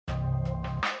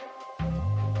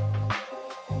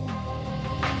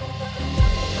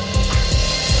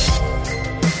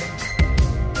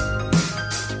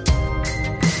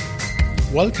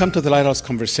Welcome to the Lighthouse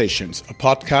Conversations, a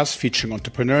podcast featuring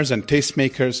entrepreneurs and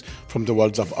tastemakers from the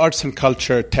worlds of arts and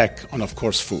culture, tech, and of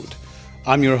course food.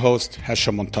 I'm your host,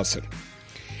 Hashem and Sandy.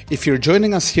 If you're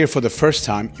joining us here for the first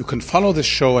time, you can follow the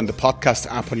show and the podcast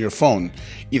app on your phone,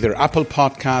 either Apple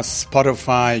Podcasts,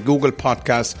 Spotify, Google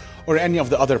Podcasts, or any of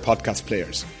the other podcast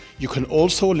players. You can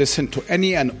also listen to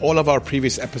any and all of our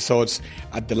previous episodes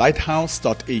at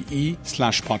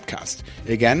thelighthouse.ae/podcast.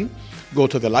 Again, go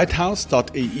to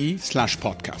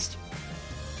thelighthouse.ae/podcast.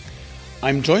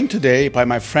 I'm joined today by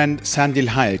my friend Sandy El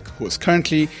Hayek, who is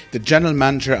currently the general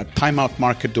manager at Time Out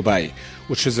Market Dubai,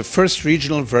 which is the first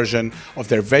regional version of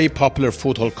their very popular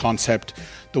food hall concept,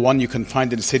 the one you can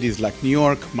find in cities like New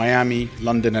York, Miami,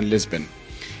 London, and Lisbon.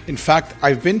 In fact,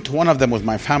 I've been to one of them with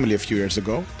my family a few years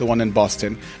ago, the one in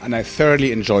Boston, and I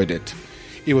thoroughly enjoyed it.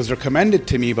 It was recommended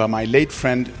to me by my late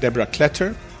friend Deborah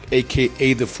Kletter,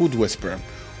 aka the Food Whisperer,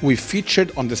 who we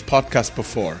featured on this podcast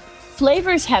before.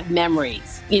 Flavors have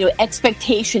memories.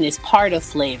 Expectation is part of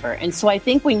flavor. And so I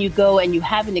think when you go and you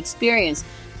have an experience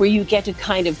where you get to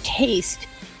kind of taste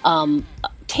a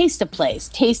place,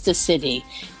 taste a city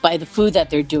by the food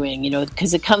that they're doing,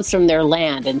 because it comes from their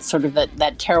land and sort of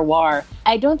that terroir.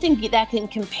 I don't think that can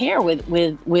compare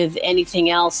with anything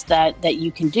else that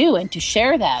you can do. And to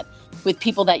share that with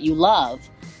people that you love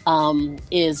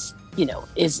is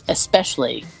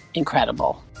especially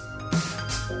incredible.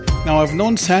 Now, I've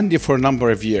known Sandy for a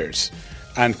number of years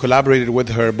and collaborated with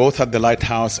her both at the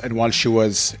Lighthouse and while she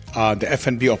was the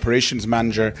F&B operations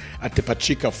manager at the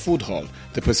Pachika Food Hall,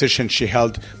 the position she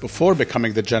held before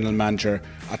becoming the general manager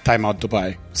at Time Out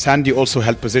Dubai. Sandy also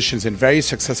held positions in very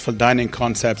successful dining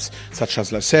concepts such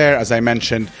as La Serre, as I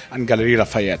mentioned, and Galerie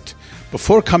Lafayette.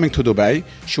 Before coming to Dubai,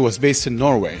 she was based in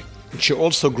Norway, and she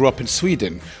also grew up in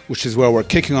Sweden, which is where we're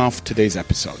kicking off today's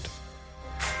episode.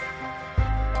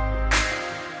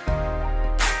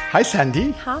 Hi,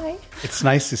 Sandy. Hi. It's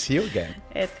nice to see you again.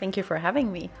 Thank you for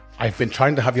having me. I've been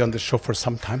trying to have you on the show for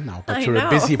some time now, but you're know. a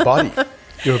busy body.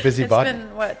 You're a busy body. It's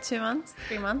been, 2 months,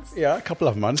 3 months? Yeah, a couple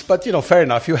of months. But, fair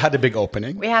enough. You had a big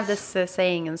opening. We have this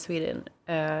saying in Sweden.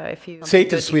 If you Say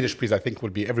it in Swedish, please. I think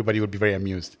everybody would be very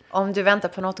amused. Om du väntar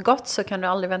på något gott så kan du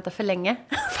aldrig vänta för länge.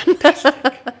 Fantastic.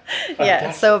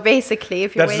 Yeah, so basically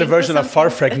if you're That's the version of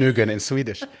Farfregnugen in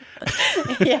Swedish.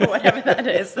 Yeah, whatever that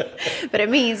is. But it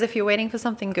means if you're waiting for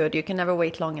something good, you can never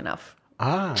wait long enough.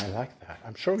 Ah, I like that.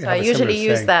 I'm sure we so have I a usually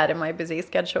similar use saying. that in my busy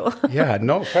schedule. Yeah,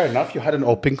 no, fair enough. You had an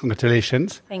opening.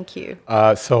 Congratulations. Thank you.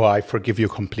 So I forgive you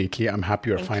completely. I'm happy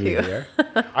you're finally here.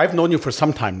 I've known you for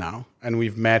some time now, and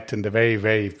we've met in the very,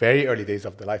 very, very early days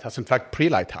of the Lighthouse. In fact,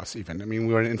 pre-Lighthouse even. I mean,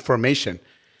 we were in formation.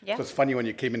 Yeah. So it's funny when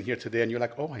you came in here today and you're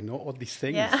like, oh, I know all these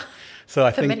things. Yeah. So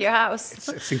I Familiar think house.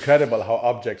 it's incredible how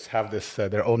objects have this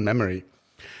their own memory.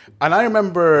 And I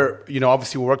remember,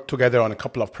 obviously we worked together on a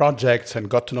couple of projects and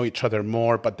got to know each other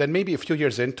more. But then maybe a few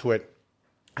years into it,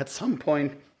 at some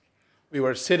point, we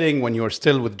were sitting when you were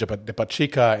still with the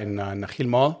Pachika in Nakhil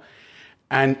Mall,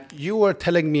 and you were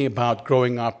telling me about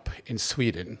growing up in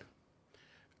Sweden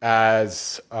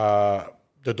as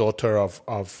the daughter of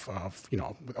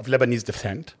Lebanese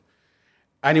descent.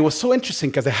 And it was so interesting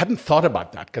because I hadn't thought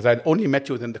about that because I'd only met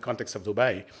you within the context of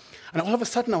Dubai. And all of a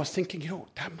sudden I was thinking,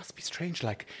 that must be strange.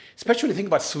 Like, especially when you think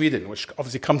about Sweden, which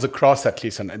obviously comes across at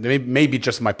least, and maybe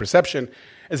just my perception,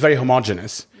 is very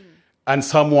homogenous. And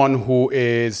someone who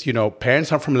is,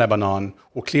 parents are from Lebanon,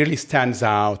 who clearly stands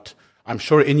out, I'm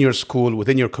sure in your school,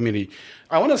 within your community.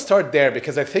 I want to start there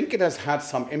because I think it has had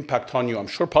some impact on you. I'm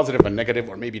sure positive and negative,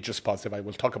 or maybe just positive. I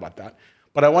will talk about that.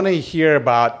 But I want to hear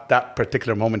about that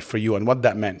particular moment for you and what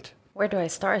that meant. Where do I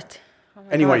start?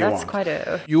 Anywhere you that's want. Quite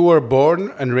a... You were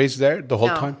born and raised there the whole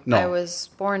time? No, I was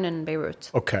born in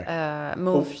Beirut. Okay.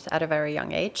 Moved at a very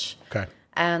young age. Okay.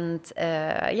 And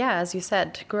as you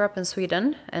said, grew up in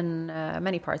Sweden, in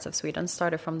many parts of Sweden.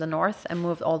 Started from the north and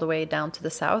moved all the way down to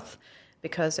the south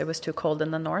because it was too cold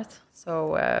in the north.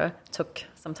 So took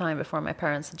some time before my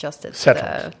parents adjusted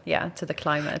to the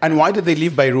climate. And why did they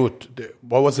leave Beirut?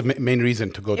 What was the main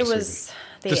reason to go to Sweden?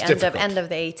 It was the end of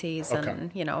the 80s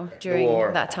and,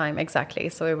 during that time, exactly.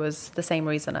 So it was the same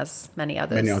reason as many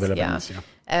others. Many other Lebanese,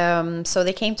 yeah. So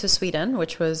they came to Sweden,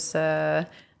 which was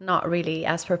not really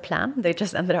as per plan. They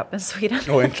just ended up in Sweden.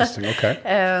 Oh, interesting.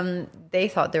 Okay. They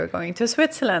thought they were going to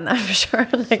Switzerland, I'm sure,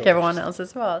 like everyone else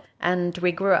as well. And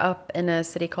we grew up in a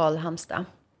city called Halmstad,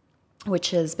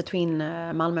 which is between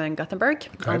Malmö and Gothenburg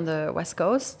on the west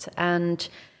coast. And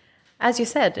as you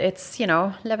said, it's,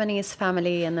 Lebanese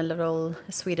family and a little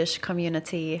Swedish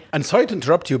community. And sorry to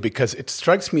interrupt you, because it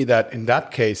strikes me that in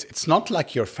that case, it's not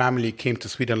like your family came to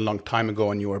Sweden a long time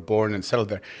ago and you were born and settled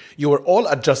there. You were all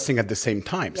adjusting at the same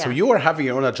time. Yeah. So you were having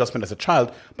your own adjustment as a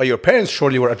child, but your parents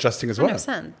surely were adjusting as well.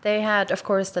 100%. They had, of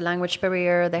course, the language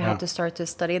barrier. They had to start to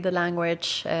study the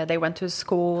language. They went to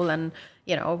school and,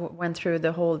 went through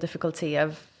the whole difficulty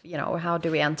of, how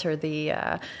do we enter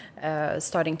the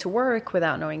starting to work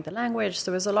without knowing the language.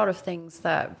 So there was a lot of things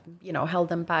that, held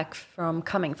them back from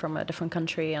coming from a different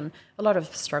country, and a lot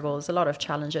of struggles, a lot of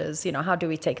challenges. How do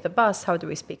we take the bus? How do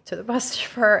we speak to the bus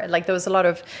chauffeur? Like there's a lot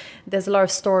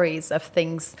of stories of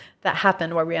things that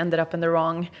happened where we ended up in the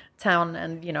wrong town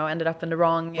and, ended up in the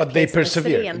wrong But they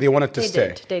persevered. They wanted to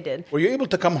stay. They did. Were you able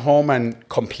to come home and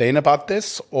complain about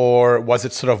this? Or was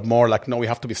it sort of more like, no, we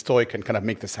have to be stoic and kind of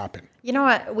make this happen? You know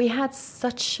what? We had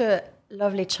such a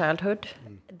lovely childhood.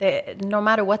 No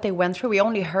matter what they went through, we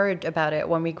only heard about it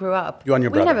when we grew up. You and your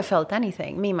brother? We never felt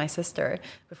anything. Me and my sister,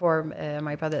 before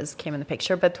my brothers came in the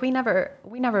picture. But we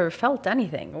never felt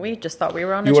anything. We just thought we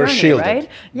were on a journey, were shielded. Right?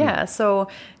 Yeah. So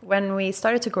when we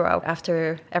started to grow up,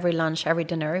 after every lunch, every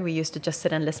dinner, we used to just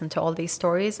sit and listen to all these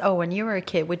stories. Oh, when you were a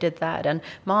kid, we did that. And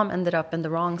mom ended up in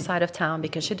the wrong side of town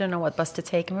because she didn't know what bus to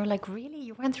take. And we were like, really?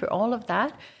 You went through all of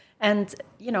that? And,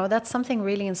 that's something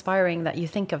really inspiring that you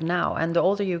think of now. And the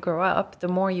older you grow up, the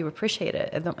more you appreciate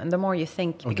it. And the more you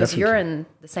think, because you're in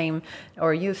the same,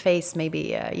 or you face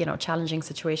maybe, challenging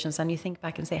situations. And you think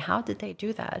back and say, how did they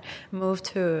do that? Move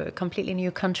to a completely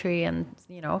new country and,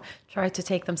 try to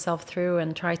take themselves through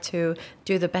and try to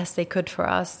do the best they could for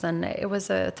us. And it was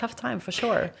a tough time for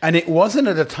sure. And it wasn't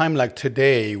at a time like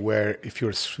today where if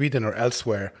you're Sweden or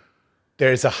elsewhere,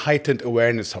 there is a heightened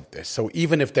awareness of this. So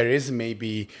even if there is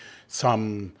maybe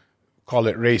some, call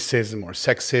it racism or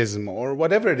sexism or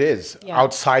whatever it is,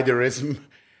 outsiderism,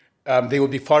 they would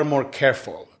be far more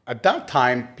careful. At that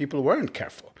time, people weren't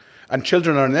careful. And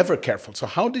children are never careful. So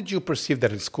how did you perceive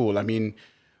that in school? I mean,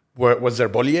 was there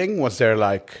bullying? Was there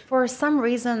For some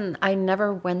reason, I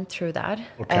never went through that.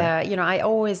 Okay. I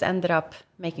always ended up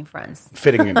making friends.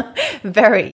 Fitting in.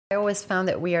 Very. I always found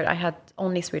it weird. I had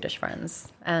only Swedish friends,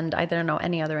 and I didn't know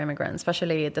any other immigrants,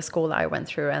 especially the school I went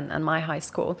through and my high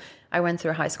school. I went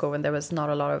through a high school when there was not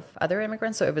a lot of other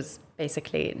immigrants, so it was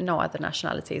basically no other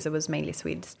nationalities. It was mainly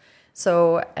Swedes.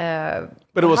 So,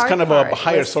 but it was kind of a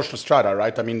higher social strata,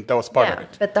 right? I mean, that was part of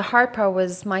it. But the hard part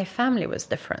was my family was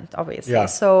different, obviously. Yeah.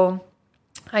 So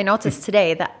I noticed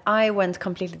today that I went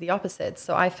completely the opposite.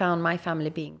 So I found my family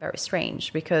being very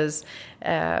strange because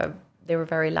they were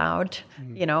very loud,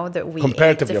 that we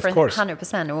comparatively, ate different, of course,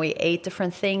 100%, and we ate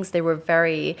different things.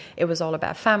 It was all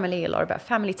about family, a lot about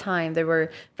family time. They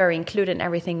were very included in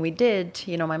everything we did.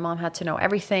 My mom had to know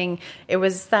everything. It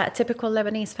was that typical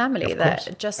Lebanese family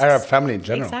that just Arab family in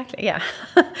general. Exactly, yeah.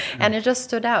 And it just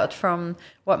stood out from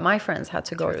what my friends had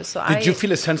to go through. So did you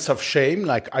feel a sense of shame?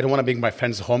 Like, I don't want to bring my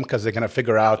friends home because they're going to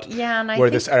figure out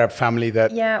this Arab family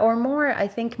that... Yeah, or I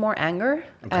think more anger.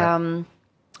 Okay.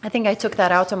 I think I took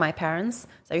that out on my parents.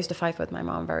 So I used to fight with my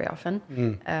mom very often,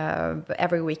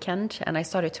 every weekend. And I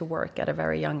started to work at a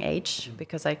very young age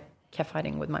because I kept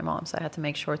fighting with my mom. So I had to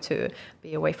make sure to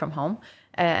be away from home.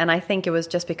 And I think it was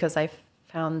just because I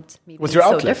found me being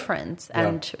so different.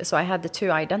 And so I had the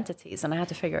two identities and I had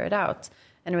to figure it out.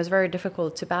 And it was very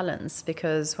difficult to balance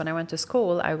because when I went to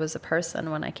school, I was a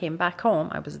person. When I came back home,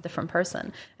 I was a different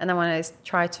person. And then when I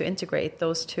tried to integrate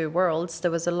those two worlds, there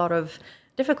was a lot of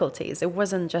difficulties. It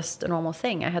wasn't just a normal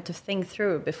thing. I had to think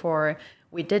through before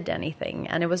we did anything,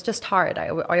 and it was just hard.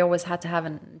 I always had to have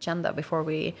an agenda before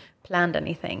we planned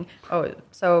anything.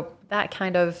 So that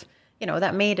kind of,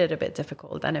 that made it a bit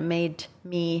difficult, and it made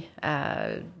me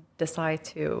decide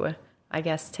to, I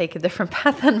guess, take a different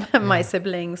path than my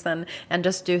siblings and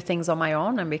just do things on my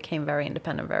own, and became very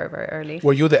independent very, very early.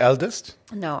 Were you the eldest?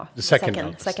 No. The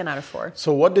second out of 4.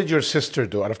 So what did your sister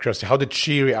do, out of curiosity? How did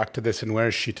she react to this, and where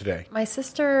is she today? My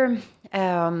sister,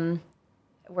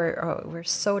 we're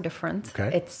so different.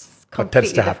 Okay. It's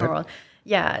completely different world.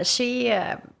 Yeah,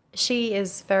 she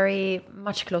is very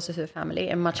much closer to the family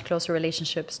and much closer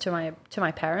relationships to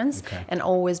my parents, and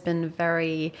always been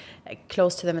very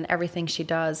close to them in everything she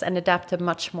does, and adapted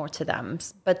much more to them.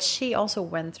 But she also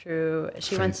went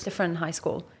different high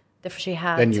school. She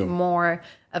had more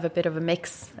of a bit of a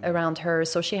mix around her,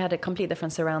 so she had a complete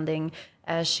different surrounding.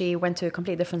 She went to a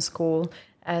complete different school.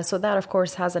 So that, of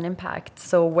course, has an impact.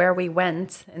 So where we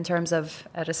went in terms of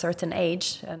at a certain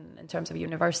age and in terms of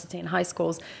university and high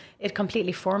schools, it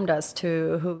completely formed us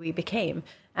to who we became.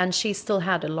 And she still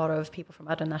had a lot of people from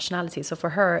other nationalities. So for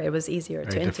her, it was easier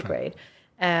to integrate.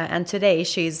 And today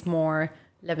she's more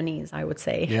Lebanese, I would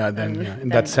say. Yeah, in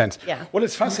that sense. Yeah. Well,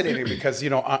 it's fascinating because,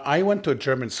 I went to a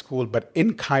German school, but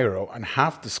in Cairo, and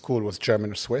half the school was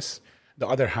German or Swiss. The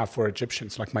other half were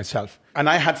Egyptians, like myself. And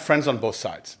I had friends on both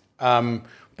sides.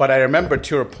 But I remember,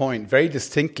 to your point, very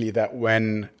distinctly that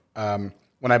when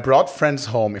I brought friends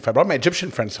home, if I brought my Egyptian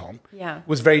friends home, it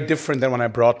was very different than when I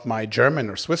brought my German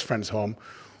or Swiss friends home,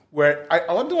 where I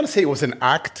don't want to say it was an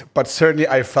act, but certainly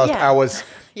I felt I was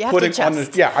putting on,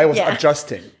 I was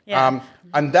adjusting. Yeah.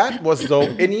 And that was, though,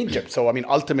 in Egypt. So, I mean,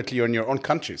 ultimately, you're in your own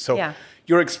country. So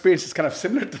your experience is kind of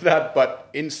similar to that, but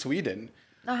in Sweden.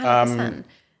 100%.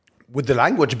 With the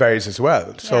language barriers as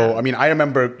well. So, I mean, I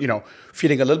remember,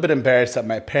 feeling a little bit embarrassed that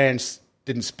my parents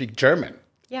didn't speak German.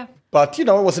 Yeah. But, it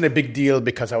wasn't a big deal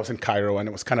because I was in Cairo and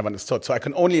it was kind of understood. So I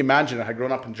can only imagine I had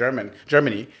grown up in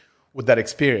Germany with that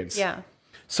experience. Yeah.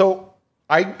 So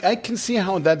I can see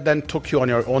how that then took you on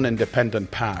your own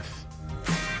independent path.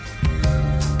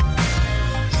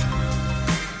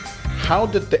 How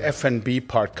did the F&B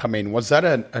part come in? Was that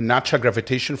a natural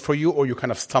gravitation for you, or you kind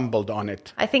of stumbled on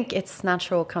it? I think it's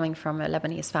natural coming from a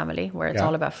Lebanese family where it's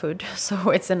all about food. So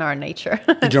it's in our nature.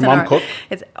 Did your mom cook?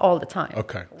 It's all the time.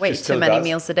 Okay. Way too many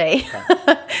meals a day.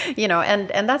 Okay.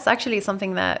 And that's actually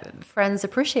something that friends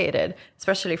appreciated,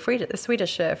 especially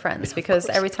Swedish friends, because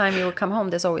every time you would come home,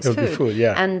 there's always food.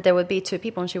 And there would be 2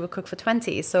 people and she would cook for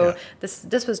 20. So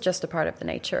this was just a part of the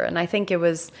nature. And I think it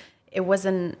was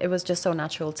just so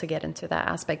natural to get into that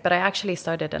aspect. But I actually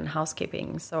started in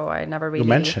housekeeping, so I never really... You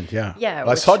mentioned, Yeah, well,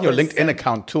 I saw your LinkedIn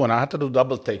account too, and I had to do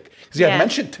double take. Because you had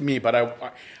mentioned to me, but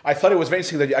I thought it was very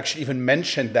interesting that you actually even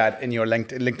mentioned that in your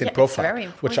LinkedIn profile, very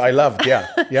important. which I loved, yeah.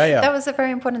 That was a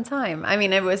very important time. I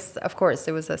mean, it was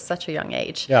such a young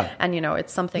age. Yeah. And,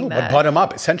 it's something that... But bottom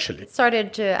up, essentially. It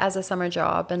started as a summer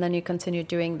job, and then you continued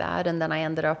doing that, and then I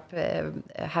ended up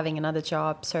having another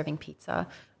job serving pizza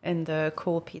in the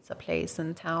cool pizza place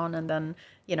in town. And then,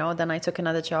 then I took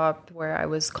another job where I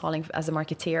was calling as a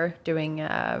marketeer, doing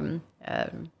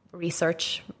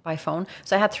research by phone.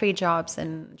 So I had 3 jobs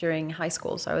during high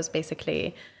school. So I was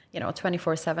basically,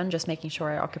 24/7, just making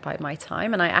sure I occupied my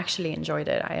time. And I actually enjoyed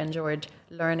it. I enjoyed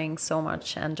learning so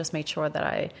much and just made sure that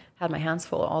I had my hands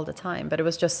full all the time. But it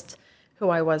was just who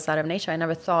I was out of nature. I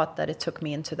never thought that it took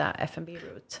me into that F&B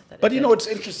route. But it's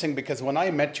interesting because when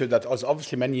I met you, that was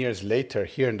obviously many years later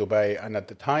here in Dubai, and at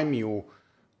the time you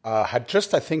had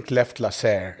just, I think, left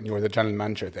Lasser, and you were the general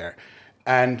manager there.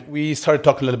 And we started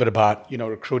talking a little bit about,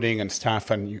 recruiting and staff,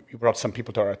 and you brought some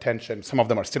people to our attention. Some of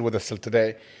them are still with us till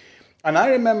today. And I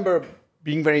remember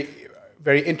being very,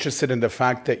 very interested in the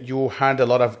fact that you had a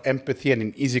lot of empathy and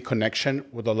an easy connection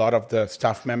with a lot of the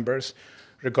staff members,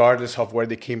 regardless of where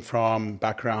they came from,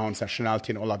 backgrounds,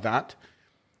 nationality, and all of that.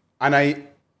 And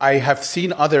I have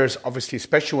seen others, obviously,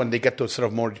 especially when they get to a sort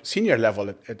of more senior level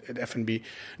at F&B,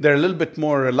 they're a little bit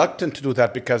more reluctant to do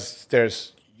that because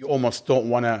you almost don't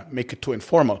want to make it too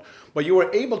informal. But you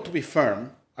were able to be firm,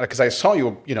 because I saw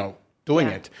you, doing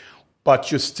it,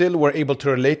 but you still were able to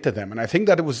relate to them. And I think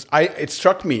that it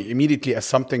struck me immediately as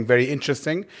something very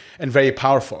interesting and very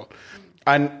powerful.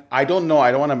 And I don't know,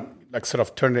 I don't want to sort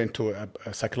of turn it into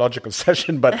a psychological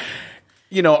session, but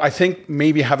I think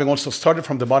maybe having also started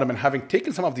from the bottom and having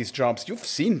taken some of these jobs, you've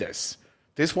seen this.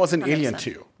 This wasn't 100%. Alien to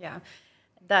you. Yeah,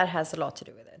 that has a lot to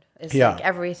do with it. It's like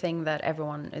everything that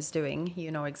everyone is doing,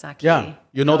 exactly. Yeah,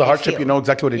 the hardship,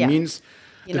 exactly what it means.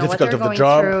 The difficulty of the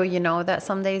job. Through, that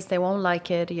some days they won't like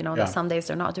it, that some days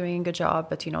they're not doing a good job,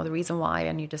 but the reason why,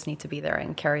 and you just need to be there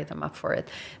and carry them up for it.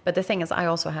 But the thing is, I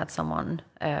also had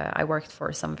I worked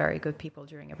for some very good people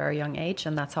during a very young age,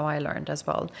 and that's how I learned as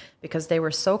well, because they were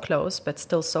so close, but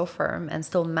still so firm, and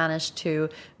still managed to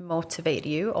motivate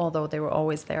you, although they were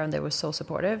always there and they were so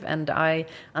supportive. And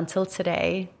until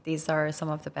today, these are some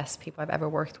of the best people I've ever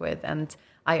worked with. And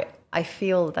I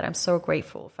feel that I'm so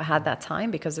grateful for had that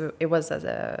time, because it was at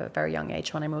a very young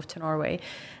age when I moved to Norway.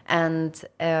 And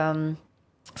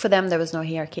for them, there was no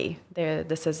hierarchy.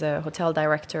 This is a hotel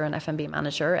director and F&B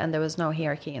manager, and there was no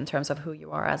hierarchy in terms of who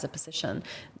you are as a position.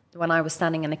 When I was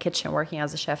standing in the kitchen working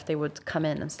as a chef, they would come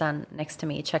in and stand next to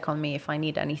me, check on me if I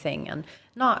need anything, and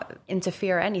not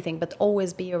interfere or anything, but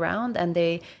always be around. And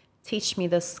they teach me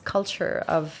this culture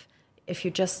of, if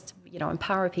you just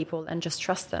empower people and just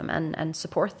trust them and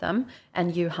support them,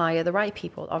 and you hire the right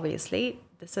people, obviously,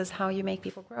 this is how you make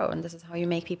people grow, and this is how you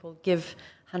make people give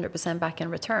 100% back in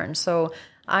return. So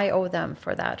I owe them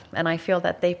for that. And I feel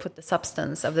that they put the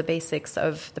substance of the basics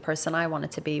of the person I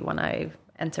wanted to be when I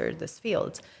entered this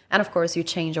field. And of course, you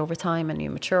change over time and you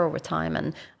mature over time.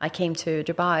 And I came to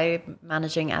Dubai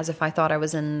managing as if I thought I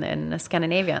was in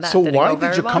Scandinavian. So why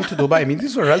did you come to Dubai? I mean,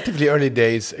 these were relatively early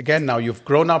days. Again, now you've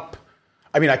grown up.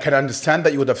 I mean, I can understand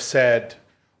that you would have said,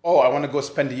 oh, I want to go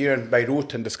spend a year in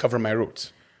Beirut and discover my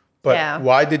roots. But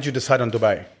why did you decide on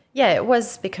Dubai? Yeah, it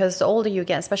was because the older you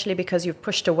get, especially because you've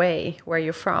pushed away where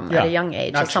you're from at a young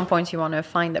age, at some point you want to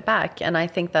find it back. And I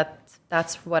think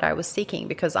that's what I was seeking,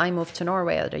 because I moved to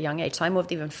Norway at a young age. So I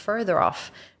moved even further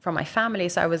off from my family,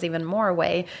 so I was even more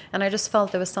away. And I just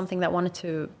felt there was something that wanted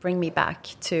to bring me back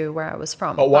to where I was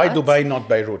from. But why Dubai, not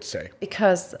Beirut, say?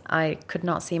 Because I could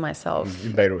not see myself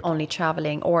only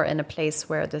traveling or in a place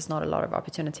where there's not a lot of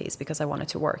opportunities, because I wanted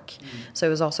to work. So it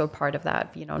was also part of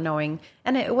that, knowing.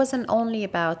 And it wasn't only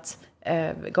about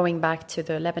going back to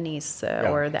the Lebanese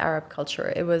or the Arab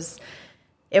culture. It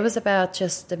was about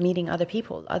just meeting other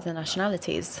people, other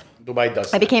nationalities. Dubai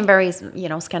does. I became very,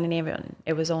 Scandinavian.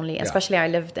 It was only, especially I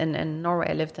lived in Norway.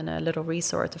 I lived in a little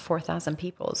resort of 4,000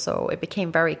 people, so it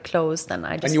became very closed. And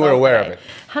I just and you were aware of it,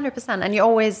 100%. And you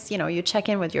always, you check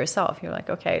in with yourself. You're like,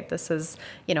 okay, this is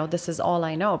all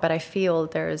I know. But I feel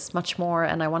there's much more,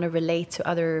 and I want to relate to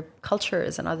other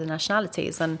cultures and other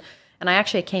nationalities. And I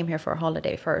actually came here for a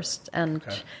holiday first, and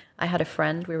I had a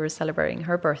friend. We were celebrating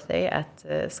her birthday at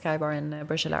Sky Bar in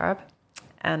Burj Al Arab.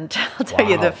 And I'll tell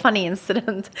you, the funny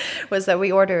incident was that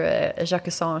we ordered a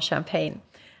Jacques champagne.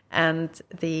 And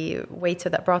the waiter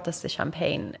that brought us the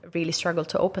champagne really struggled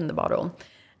to open the bottle.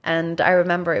 And I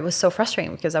remember it was so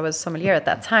frustrating because I was sommelier at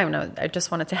that time. And I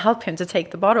just wanted to help him to take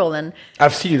the bottle. And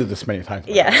I've seen you do this many times.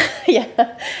 Yeah.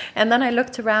 And then I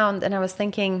looked around and I was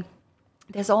thinking,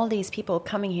 there's all these people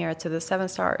coming here to the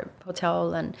 7-star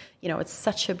hotel, and it's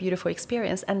such a beautiful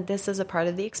experience, and this is a part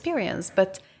of the experience,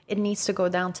 but it needs to go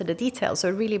down to the details. So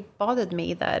it really bothered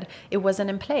me that it wasn't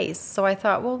in place. So I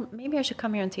thought, well, maybe I should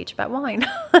come here and teach about wine.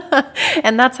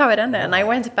 And that's how it ended. And I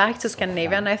went back to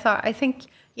Scandinavia, and I think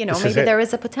maybe there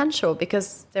is a potential,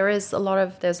 because there's a lot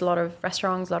of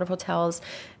restaurants, a lot of hotels.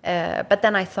 But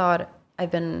then I thought,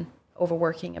 I've been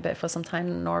overworking a bit for some time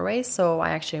in Norway, so I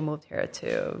actually moved here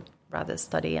to rather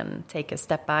study and take a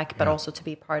step back, but also to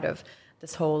be part of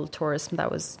this whole tourism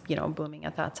that was, booming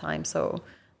at that time. So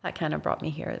that kind of brought me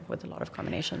here with a lot of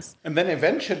combinations. And then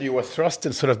eventually you were thrust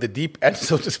in sort of the deep end,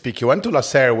 so to speak. You went to La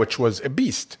Serre, which was a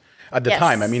beast at the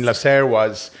time. I mean, La Serre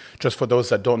was, just for those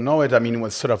that don't know it, it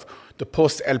was sort of the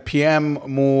post-LPM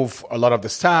move. A lot of the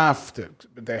staff,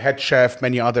 the head chef,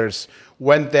 many others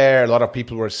went there. A lot of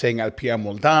people were saying LPM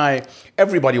will die.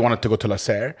 Everybody wanted to go to La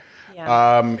Serre.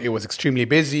 Yeah. It was extremely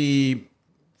busy,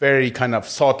 very kind of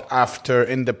sought after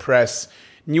in the press.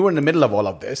 And you were in the middle of all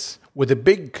of this with a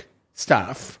big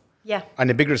staff and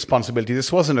a big responsibility.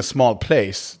 This wasn't a small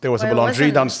place. There was a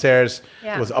boulangerie downstairs.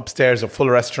 There was upstairs a full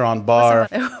restaurant, bar.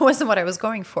 It wasn't what I was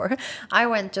going for. I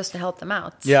went just to help them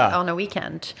out on a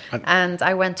weekend. And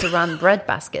I went to run bread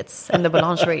baskets in the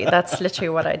boulangerie. That's literally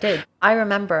what I did. I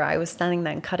remember I was standing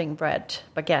there and cutting bread,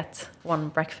 baguette, one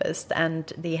breakfast,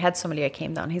 and the head sommelier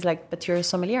came down. He's like, but you're a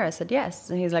sommelier? I said, yes.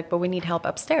 And he's like, but we need help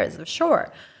upstairs. I said,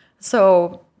 sure.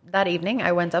 So that evening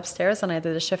I went upstairs and I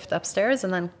did a shift upstairs,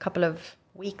 and then a couple of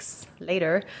weeks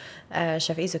later,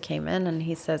 Chef Izu came in and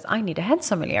he says, I need a head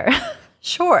sommelier.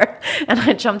 Sure. And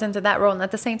I jumped into that role. And at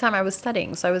the same time, I was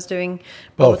studying. So I was doing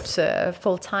both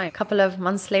full time. A couple of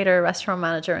months later, restaurant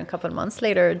manager, and a couple of months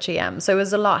later, GM. So it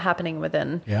was a lot happening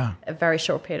within a very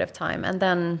short period of time. And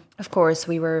then, of course,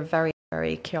 we were very,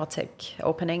 very chaotic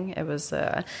opening. It was...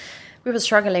 we were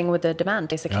struggling with the demand,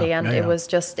 basically,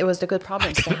 it was the good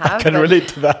problems to have. I can relate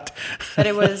to that. But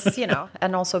it was,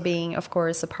 and also being, of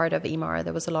course, a part of Emaar,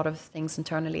 there was a lot of things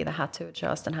internally that had to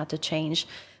adjust and had to change.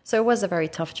 So it was a very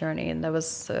tough journey, and there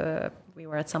was, we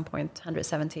were at some point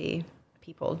 170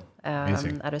 people as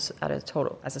a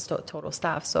total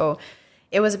staff. So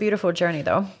it was a beautiful journey,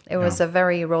 though. It was a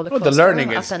very roller coaster, the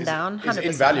learning up and down. 100%.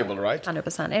 Is invaluable, right?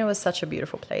 100%. It was such a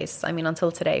beautiful place. I mean,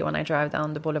 until today, when I drive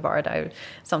down the boulevard, I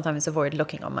sometimes avoid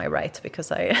looking on my right,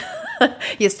 because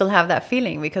you still have that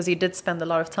feeling, because you did spend a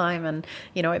lot of time, and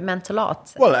it meant a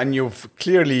lot. Well, and you've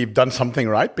clearly done something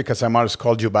right, because Emaar has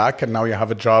called you back, and now you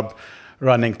have a job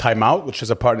running Time Out, which is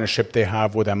a partnership they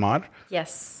have with Emaar.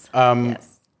 Yes. Yes.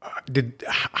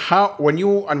 When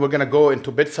you, and we're going to go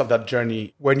into bits of that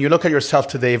journey, when you look at yourself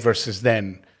today versus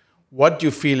then, what do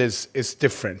you feel is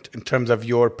different in terms of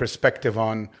your perspective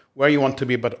on where you want to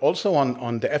be, but also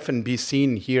on the F&B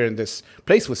scene here in this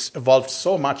place, which evolved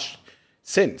so much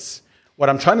since? What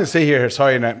I'm trying to say here,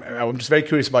 sorry, and I'm just very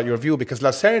curious about your view, because La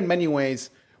Serre in many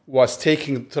ways was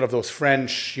taking sort of those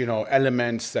French,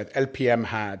 elements that LPM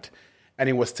had. And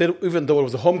it was still, even though it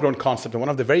was a homegrown concept, and one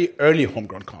of the very early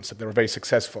homegrown concepts, they were very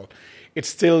successful, it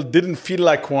still didn't feel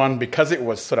like one, because it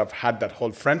was sort of had that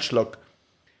whole French look.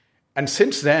 And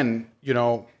since then,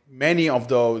 many of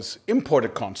those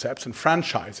imported concepts and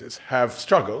franchises have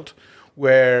struggled,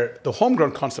 where the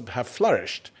homegrown concept have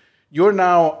flourished. You're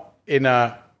now in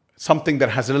something that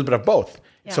has a little bit of both.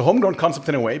 Yeah. It's a homegrown concept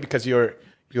in a way because you're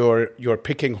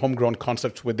picking homegrown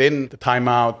concepts within the Time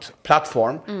Out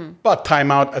platform, but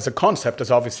Time Out as a concept is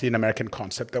obviously an American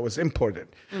concept that was imported.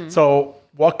 So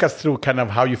walk us through kind of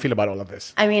how you feel about all of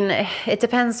this. I mean, it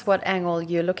depends what angle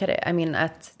you look at it. I mean,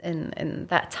 in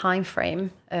that time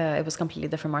frame, it was completely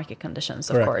different market conditions,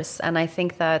 of course. And I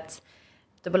think that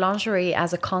the boulangerie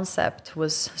as a concept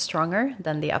was stronger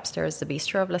than the upstairs, the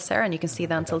bistro of La Serre, and you can see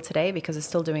that until today because it's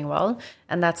still doing well.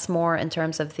 And that's more in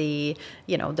terms of the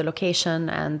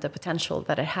location and the potential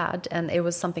that it had. And it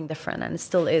was something different, and it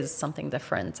still is something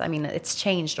different. I mean, it's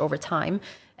changed over time.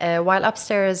 While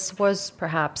upstairs was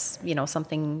perhaps,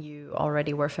 something you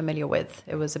already were familiar with.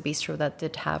 It was a bistro that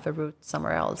did have a root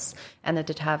somewhere else, and it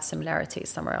did have similarities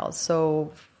somewhere else.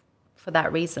 So for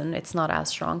that reason, it's not as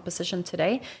strong position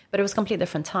today, but it was completely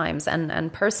different times.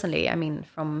 And personally, I mean,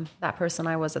 from that person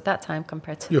I was at that time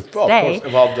compared to You've, today, of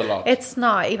course, evolved a lot. It's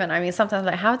not even, I mean, sometimes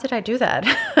like, how did I do that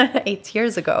 8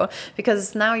 years ago?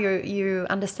 Because now you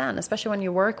understand, especially when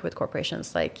you work with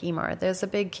corporations like Emaar, there's a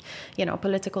big,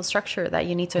 political structure that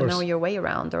you need to know your way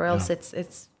around, or else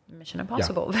it's mission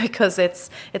impossible because it's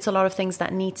a lot of things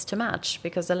that needs to match,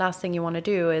 because the last thing you want to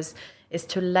do is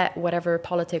to let whatever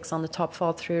politics on the top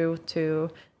fall through to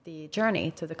the journey,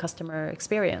 to the customer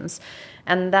experience.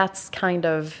 And that's kind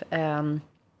of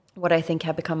what I think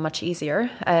have become much easier,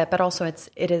 but also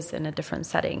it is in a different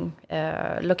setting.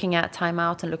 Looking at Time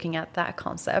Out and looking at that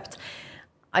concept,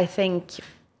 I think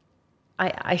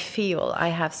I feel I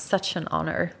have such an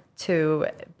honor to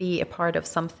be a part of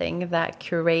something that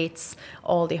curates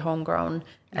all the homegrown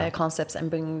concepts and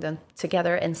bringing them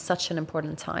together in such an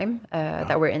important time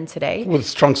that we're in today. With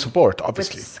strong support,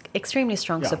 obviously. With extremely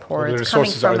strong support. The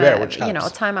resources are there, which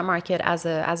helps. Time Out Market as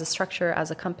a structure,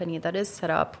 as a company that is set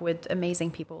up with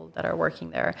amazing people that are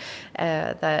working there,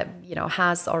 that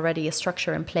has already a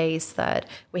structure in place that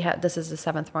we have. This is the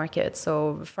 7th market,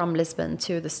 so from Lisbon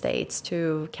to the States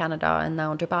to Canada and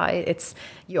now Dubai,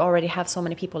 you already have so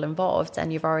many people involved,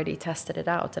 and you've already tested it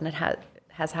out, and it has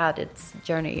had its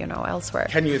journey, elsewhere.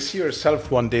 Can you see yourself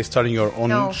one day starting your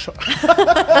own shop?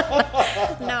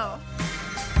 No.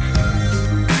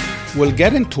 We'll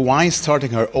get into why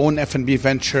starting her own F&B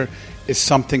venture is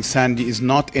something Sandy is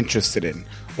not interested in,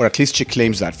 or at least she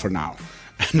claims that for now,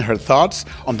 and her thoughts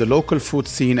on the local food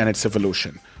scene and its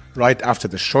evolution, right after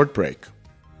the short break.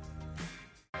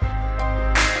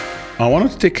 I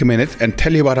wanted to take a minute and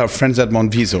tell you about our friends at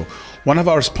Monviso, one of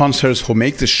our sponsors who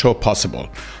make this show possible.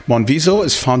 Monviso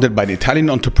is founded by an Italian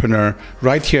entrepreneur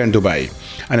right here in Dubai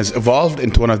and has evolved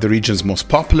into one of the region's most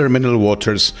popular mineral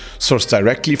waters sourced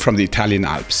directly from the Italian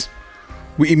Alps.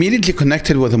 We immediately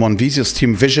connected with the Monviso's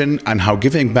team vision and how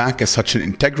giving back is such an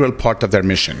integral part of their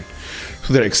mission.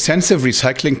 Through their extensive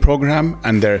recycling program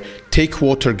and their Take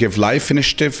Water, Give Life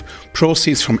initiative,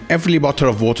 proceeds from every bottle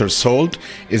of water sold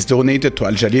is donated to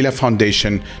Al Jalila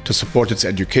Foundation to support its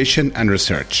education and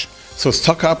research. So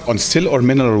stock up on still or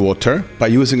mineral water by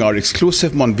using our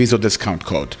exclusive Monviso discount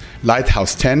code,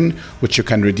 Lighthouse10, which you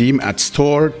can redeem at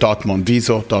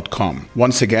store.monviso.com.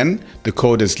 Once again, the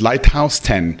code is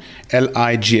Lighthouse10,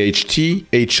 LIGHTHOUSE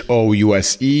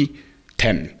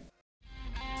 10.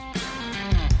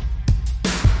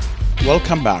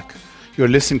 Welcome back. You're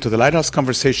listening to the Lighthouse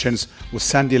Conversations with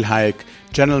Sandy El Hayek,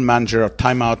 General Manager of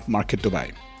Time Out Market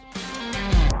Dubai.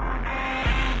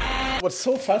 What's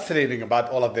so fascinating about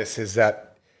all of this is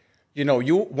that,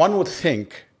 one would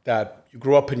think that you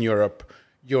grew up in Europe,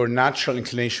 your natural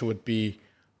inclination would be,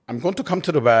 I'm going to come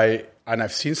to Dubai and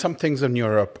I've seen some things in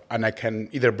Europe and I can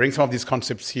either bring some of these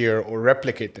concepts here or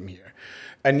replicate them here.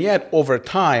 And yet over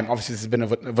time, obviously this has been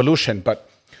an evolution, but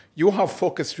you have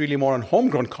focused really more on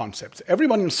homegrown concepts.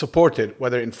 Everyone you supported,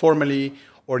 whether informally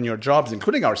or in your jobs,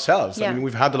 including ourselves. Yeah. I mean,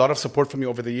 we've had a lot of support from you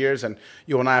over the years, and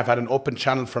you and I have had an open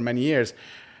channel for many years,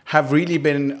 have really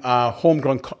been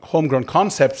homegrown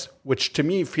concepts, which to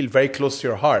me feel very close to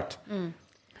your heart.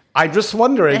 I'm just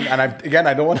wondering, and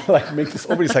I don't want to make this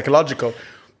overly psychological,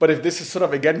 but if this is sort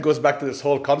of, again, goes back to this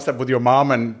whole concept with your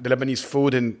mom and the Lebanese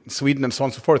food in Sweden and so on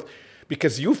and so forth,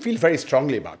 because you feel very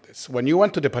strongly about this. When you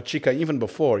went to the Pachika, even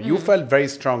before, you felt very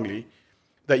strongly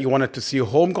that you wanted to see a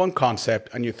homegrown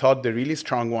concept and you thought the really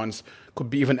strong ones could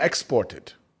be even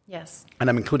exported. Yes. And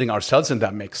I'm including ourselves in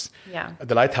that mix. Yeah.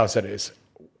 The Lighthouse, that is.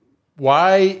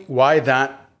 Why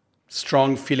that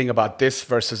strong feeling about this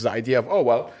versus the idea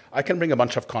of, I can bring a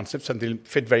bunch of concepts and they'll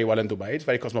fit very well in Dubai. It's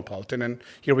very cosmopolitan and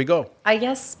here we go. I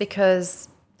guess because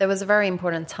there was a very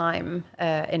important time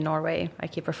in Norway. I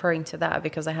keep referring to that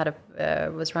because I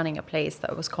was running a place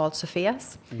that was called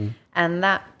Sophia's, and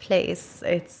that place,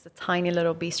 it's a tiny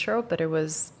little bistro, but it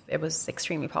was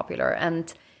extremely popular.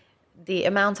 And the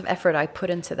amount of effort I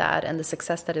put into that and the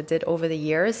success that it did over the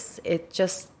years, it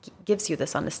just gives you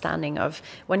this understanding of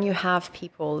when you have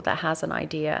people that has an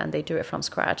idea and they do it from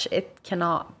scratch, it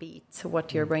cannot beat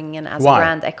what you're bringing in as a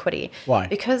brand equity. Why?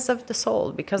 Because of the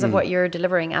soul, because of what you're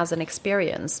delivering as an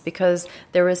experience, because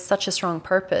there is such a strong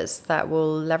purpose that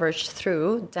will leverage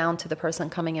through down to the person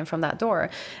coming in from that door.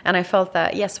 And I felt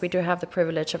that, yes, we do have the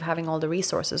privilege of having all the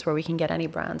resources where we can get any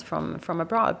brand from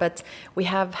abroad, but we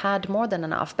have had more than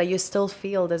enough, but you still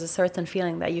feel there's a certain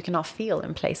feeling that you cannot feel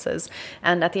in places.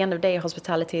 And at the end of the day,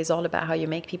 hospitality is all about how you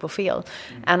make people feel.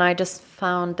 And I just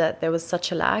found that there was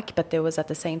such a lack, but there was at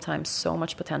the same time so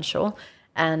much potential.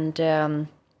 And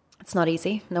it's not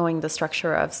easy knowing the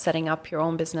structure of setting up your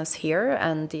own business here,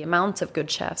 and the amount of good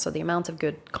chefs or the amount of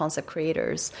good concept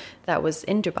creators that was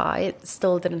in Dubai. It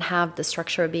still didn't have the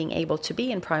structure of being able to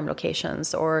be in prime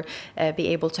locations or be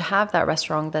able to have that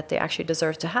restaurant that they actually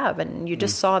deserve to have. And you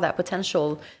just saw that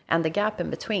potential and the gap in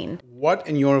between. What,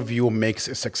 in your view, makes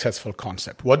a successful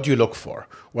concept? What do you look for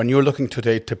when you're looking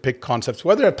today to pick concepts,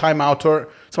 whether a Time Out or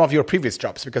some of your previous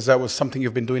jobs, because that was something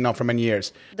you've been doing now for many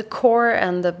years? The core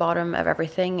and the bottom of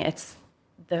everything, it's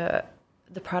the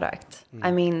product.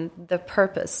 I mean, the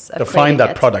purpose of define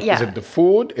that it. product. Yeah. Is it the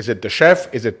food? Is it the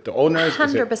chef? Is it the owners?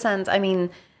 100%. I mean,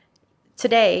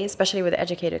 today, especially with the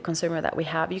educated consumer that we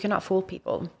have, you cannot fool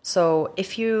people. So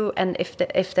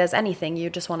if there's anything, you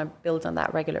just want to build on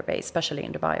that regular base, especially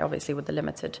in Dubai, obviously with the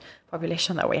limited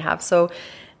population that we have. So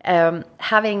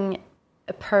having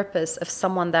a purpose of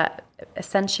someone that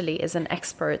essentially is an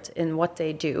expert in what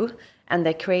they do, and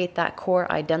they create that core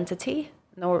identity,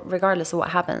 regardless of what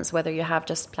happens, whether you have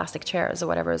just plastic chairs or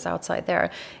whatever is outside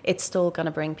there, it's still going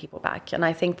to bring people back. And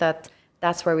I think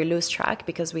that's where we lose track,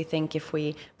 because we think if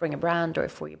we bring a brand or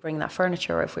if we bring that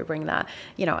furniture or if we bring that,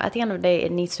 at the end of the day,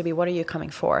 it needs to be, what are you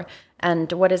coming for?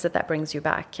 And what is it that brings you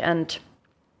back? And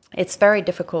it's very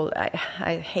difficult.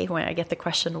 I hate when I get the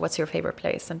question, what's your favorite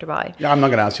place in Dubai? Yeah, I'm not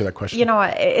going to answer that question.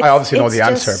 I obviously know the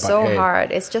answer, but so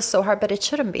hard. It's just so hard, but it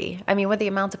shouldn't be. I mean, with the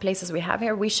amount of places we have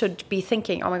here, we should be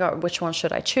thinking, oh my God, which one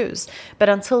should I choose? But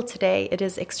until today, it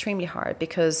is extremely hard,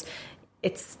 because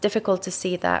it's difficult to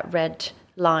see that red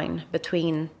line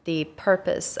between the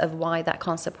purpose of why that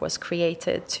concept was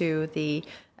created to the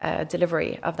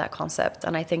delivery of that concept.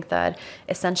 And I think that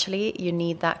essentially you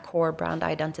need that core brand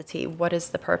identity. What is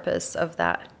the purpose of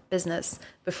that business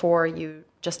before you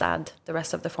just add the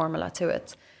rest of the formula to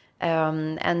it?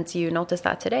 And you notice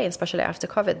that today, especially after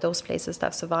COVID, those places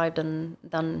that survived and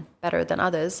done better than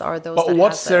others are those. But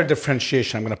what's their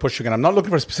differentiation? I'm going to push you again. I'm not looking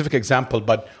for a specific example,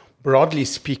 but broadly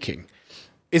speaking,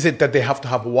 is it that they have to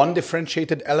have one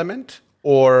differentiated element,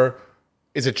 or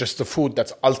is it just the food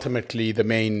that's ultimately the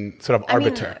main sort of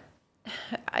arbiter?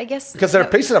 I guess because there are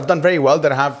places that have done very well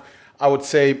that have, I would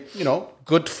say,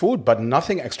 good food, but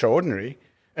nothing extraordinary,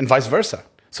 and vice versa.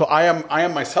 So I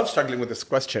am myself struggling with this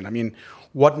question. I mean,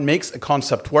 what makes a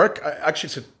concept work? Actually,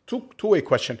 it's a two-way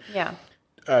question. Yeah.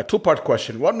 Two-part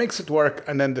question. What makes it work?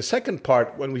 And then the second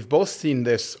part, when we've both seen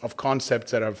this of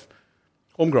concepts that have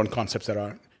homegrown concepts that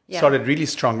are started really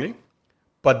strongly,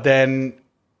 but then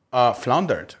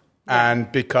floundered. Yeah.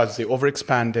 And because they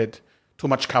overexpanded, too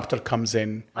much capital comes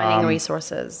in. Finding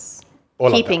resources,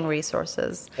 keeping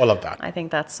resources. All of that. I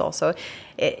think that's also,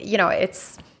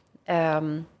 it's...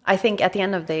 I think at the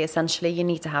end of the day, essentially, you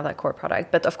need to have that core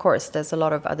product. But of course, there's a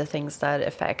lot of other things that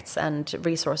affects, and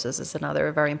resources is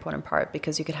another very important part,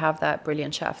 because you could have that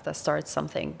brilliant chef that starts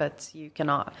something, but you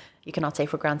cannot take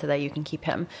for granted that you can keep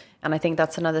him. And I think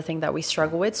that's another thing that we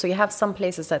struggle with. So you have some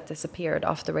places that disappeared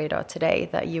off the radar today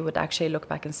that you would actually look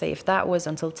back and say, if that was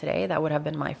until today, that would have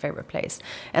been my favorite place.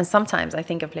 And sometimes I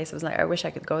think of places like, I wish I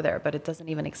could go there, but it doesn't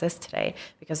even exist today,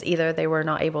 because either they were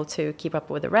not able to keep up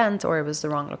with the rent, or it was the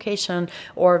wrong location,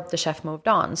 or the chef moved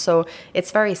on. So it's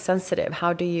very sensitive.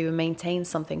 How do you maintain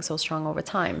something so strong over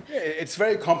time? It's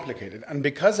very complicated. And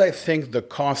because I think the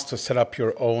cost to set up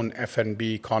your own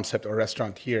F&B concept or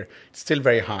restaurant here is still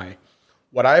very high,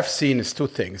 what I've seen is two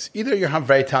things. Either you have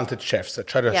very talented chefs that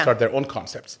try to start their own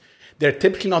concepts. They're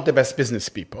typically not the best business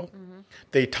people. Mm-hmm.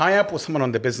 They tie up with someone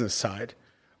on the business side,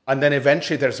 and then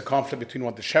eventually there's a conflict between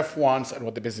what the chef wants and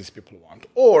what the business people want.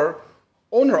 Or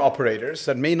owner-operators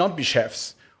that may not be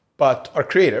chefs, but are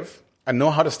creative and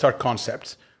know how to start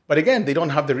concepts. But again, they don't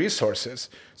have the resources,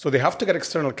 so they have to get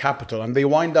external capital, and they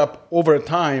wind up over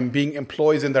time being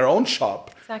employees in their own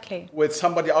shop Exactly. With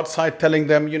somebody outside telling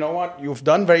them, you know what, you've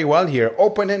done very well here.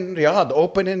 Open in Riyadh,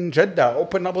 open in Jeddah,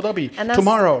 open Abu Dhabi And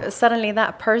tomorrow. Suddenly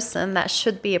that person that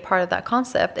should be a part of that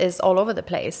concept is all over the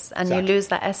place, and you lose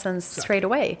that essence straight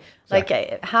away.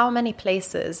 Like, how many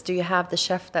places do you have the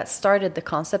chef that started the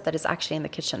concept that is actually in the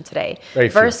kitchen today? Very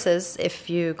few. Versus if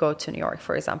you go to New York,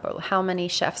 for example, how many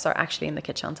chefs are actually in the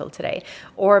kitchen until today?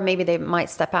 Or maybe they might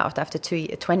step out after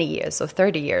 20 years or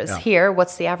 30 years. Yeah. Here,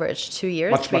 what's the average? 2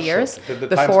 years, Much 3 years? so. The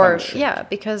before, time's yeah,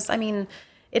 because, I mean,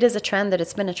 it is a trend that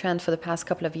it's been a trend for the past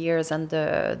couple of years, and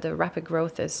the rapid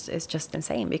growth is just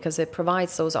insane because it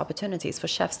provides those opportunities for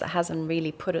chefs that hasn't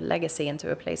really put a legacy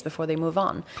into a place before they move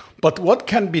on. But what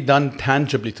can be done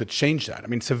tangibly to change that? I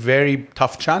mean, it's a very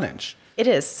tough challenge. It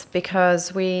is,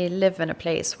 because we live in a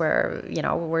place where, you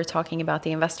know, we're talking about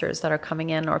the investors that are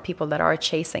coming in or people that are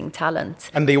chasing talent.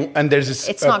 And there's this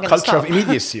It's not gonna culture of stop.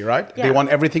 immediacy, right? Yeah. They want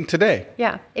everything today.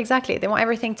 Yeah, exactly. They want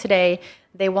everything today.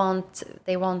 They want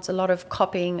a lot of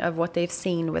copying of what they've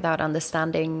seen without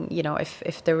understanding, you know,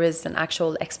 if there is an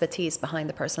actual expertise behind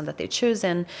the person that they choose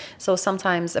in. So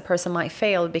sometimes a person might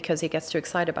fail because he gets too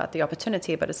excited about the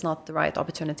opportunity, but it's not the right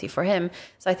opportunity for him.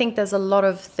 So I think there's a lot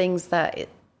of things that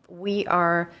we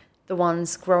are the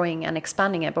ones growing and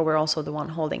expanding it, but we're also the one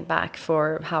holding back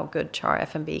for how good Char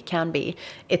F&B can be.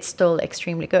 It's still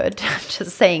extremely good.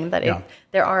 Just saying that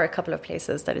there are a couple of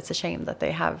places that it's a shame that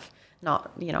they have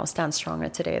not, you know, stand stronger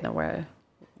today than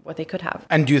what they could have.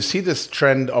 And do you see this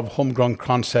trend of homegrown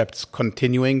concepts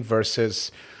continuing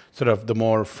versus sort of the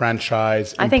more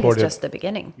franchise imported? I think it's just the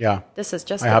beginning. Yeah. This is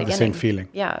just I the have beginning. the same feeling.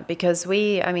 Yeah, because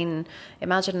imagine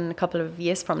in a couple of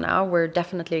years from now, we're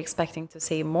definitely expecting to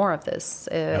see more of this.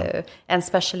 And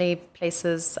especially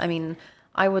places,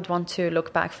 I would want to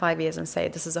look back 5 years and say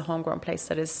this is a homegrown place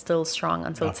that is still strong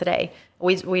until today.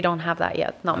 We don't have that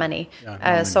yet, not many.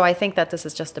 So I think that this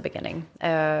is just the beginning.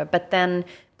 But then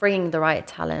bringing the right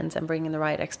talent and bringing the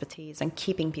right expertise and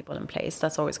keeping people in place,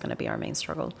 that's always going to be our main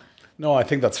struggle. No, I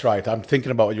think that's right. I'm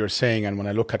thinking about what you're saying, and when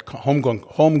I look at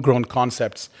homegrown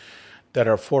concepts that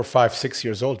are 4, 5, 6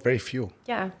 years old, very few.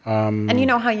 Yeah. And you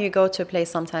know how you go to a place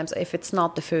sometimes, if it's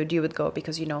not the food, you would go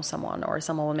because you know someone, or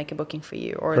someone will make a booking for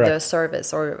you, or the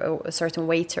service, or a certain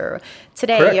waiter.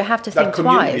 Today, you have to think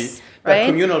twice. Right? That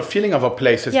communal feeling of a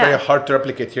place is very hard to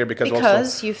replicate here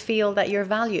because you feel that you're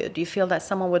valued. You feel that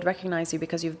someone would recognize you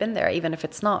because you've been there, even if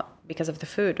it's not because of the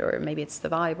food, or maybe it's the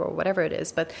vibe or whatever it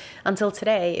is. But until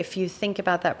today, if you think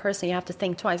about that person, you have to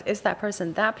think twice. Is that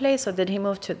person that place, or did he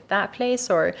move to that place?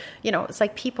 Or, you know, it's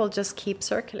like people just keep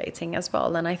circulating as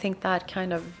well. And I think that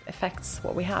kind of affects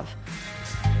what we have.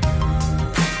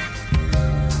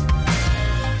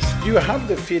 Do you have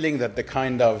the feeling that the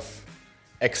kind of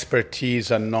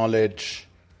expertise and knowledge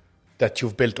that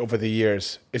you've built over the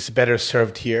years is better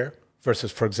served here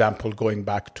versus, for example, going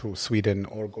back to Sweden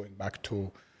or going back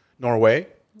to Norway?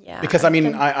 Yeah. Because I'm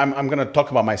going to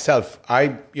talk about myself.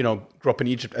 I, grew up in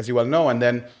Egypt, as you well know, and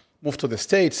then moved to the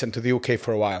States and to the UK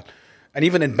for a while. And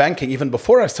even in banking, even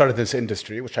before I started this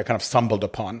industry, which I kind of stumbled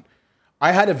upon,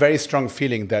 I had a very strong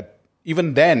feeling that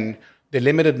even then, the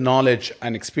limited knowledge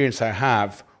and experience I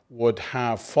have would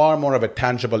have far more of a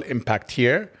tangible impact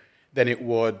here than it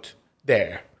would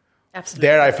there. Absolutely.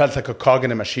 There, I felt like a cog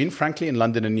in a machine, frankly, in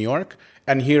London and New York.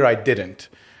 And here, I didn't.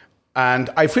 And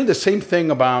I feel the same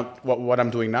thing about what I'm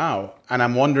doing now. And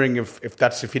I'm wondering if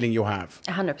that's the feeling you have.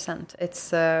 100%.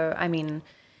 It's,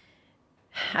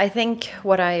 I think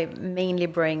what I mainly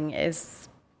bring is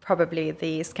probably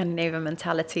the Scandinavian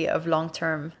mentality of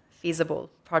long-term feasible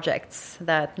projects,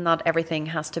 that not everything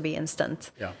has to be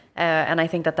instant. Yeah. And I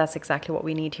think that that's exactly what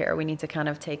we need here. We need to kind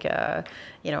of take a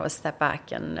step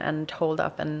back and hold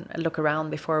up and look around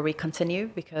before we continue,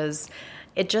 because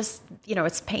it just,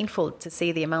 it's painful to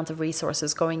see the amount of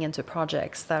resources going into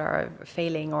projects that are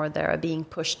failing, or they're being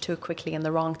pushed too quickly in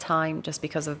the wrong time just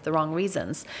because of the wrong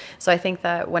reasons. So I think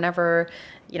that whenever,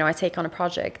 I take on a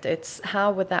project, it's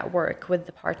how would that work with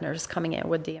the partners coming in,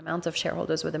 with the amount of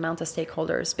shareholders, with the amount of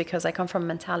stakeholders, because I come from a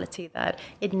mentality that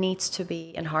it needs to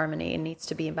be in harmony, it needs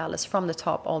to be in balance from the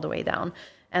top all the way down.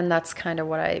 And that's kind of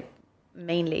what I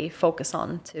mainly focus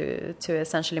on to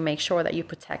essentially make sure that you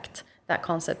protect that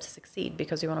concept to succeed,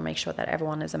 because you want to make sure that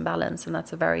everyone is in balance. And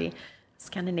that's a very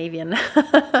Scandinavian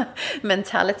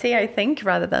mentality, I think,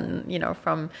 rather than,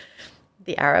 from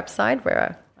the Arab side,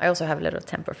 where I also have a little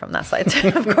temper from that side,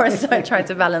 of course. So I try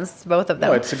to balance both of them.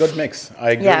 No, it's a good mix.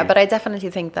 I agree. Yeah, but I definitely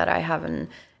think that I have an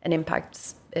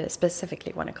impact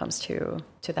specifically when it comes to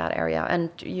that area. And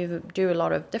you do a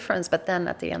lot of difference, but then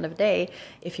at the end of the day,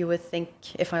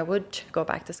 if I would go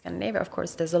back to Scandinavia, of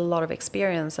course there's a lot of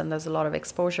experience and there's a lot of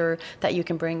exposure that you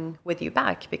can bring with you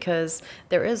back, because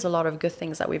there is a lot of good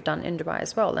things that we've done in Dubai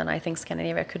as well, and I think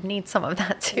Scandinavia could need some of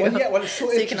that too. Well, it's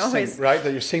so interesting, right,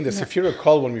 that you're saying this. If you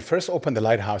recall, when we first opened the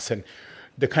lighthouse, and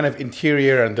the kind of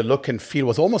interior and the look and feel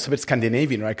was almost a bit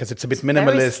Scandinavian, right? Because it's a bit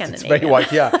minimalist, it's very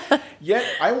white, yeah. Yet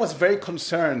I was very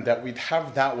concerned that we'd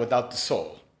have that without the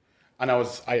soul. And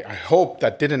I hope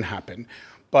that didn't happen.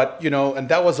 But, and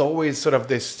that was always sort of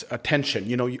this tension.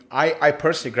 I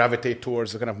personally gravitate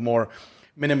towards a kind of more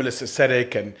minimalist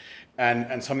aesthetic and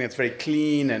something that's very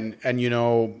clean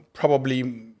and probably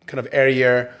kind of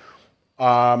airier.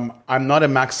 I'm not a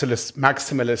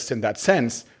maximalist in that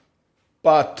sense.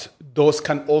 But those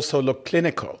can also look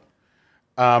clinical,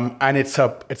 and it's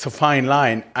a fine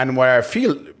line. And where I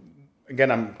feel,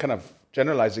 again, I'm kind of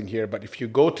generalizing here, but if you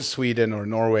go to Sweden or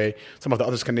Norway, some of the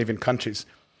other Scandinavian countries,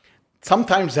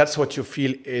 sometimes that's what you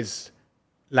feel is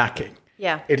lacking.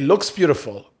 Yeah, it looks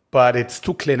beautiful, but it's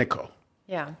too clinical.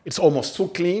 Yeah, it's almost too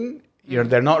clean.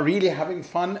 They're not really having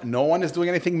fun. No one is doing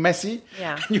anything messy.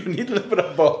 Yeah. You need a little bit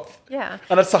of both. Yeah.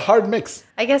 And it's a hard mix.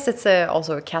 I guess it's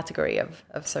also a category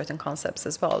of certain concepts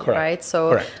as well, Correct. right?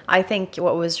 So Correct. I think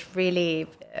what was really,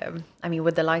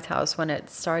 with the lighthouse, when it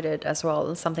started as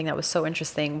well, something that was so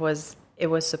interesting was it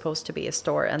was supposed to be a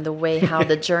store, and the way how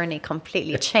the journey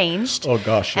completely changed. Oh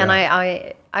gosh. Yeah. And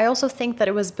I also think that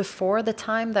it was before the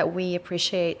time that we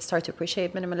start to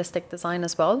appreciate minimalistic design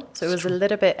as well. So it was a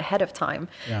little bit ahead of time.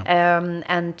 Yeah.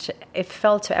 And it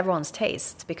fell to everyone's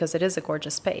taste, because it is a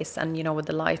gorgeous space, and with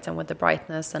the light and with the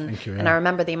brightness. And Thank you, yeah. And I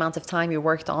remember the amount of time you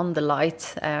worked on the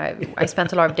light. I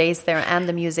spent a lot of days there, and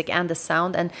the music and the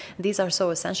sound. And these are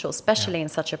so essential, especially in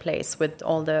such a place with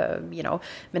all the,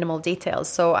 minimal details.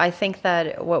 So I think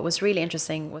that what was really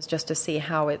interesting was just to see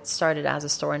how it started as a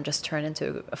store and just turned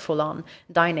into a full-on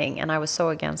dining. And I was so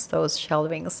against those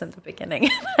shelvings in the beginning.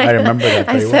 I remember that.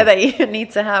 I said that you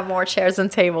need to have more chairs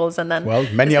and tables, and then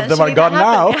many of them are gone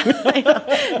now.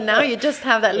 Now you just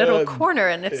have that little corner,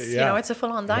 and it's it's a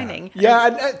full-on dining. Yeah,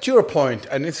 and to your point,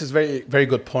 and this is very, very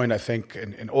good point, I think,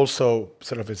 and also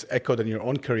sort of is echoed in your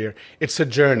own career. It's a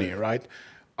journey, right?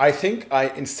 I think I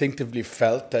instinctively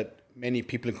felt that many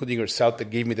people, including yourself, that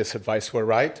gave me this advice were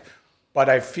right. But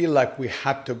I feel like we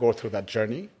had to go through that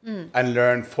journey and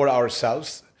learn for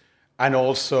ourselves, and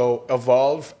also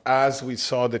evolve as we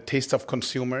saw the taste of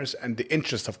consumers and the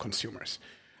interest of consumers.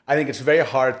 I think it's very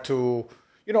hard to,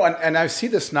 and I see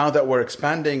this now that we're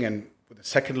expanding and with a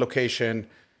second location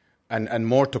and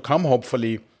more to come,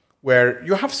 hopefully, where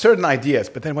you have certain ideas,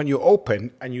 but then when you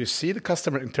open and you see the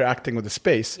customer interacting with the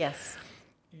space, yes,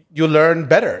 you learn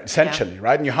better, essentially,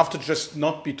 right? And you have to just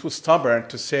not be too stubborn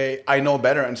to say, I know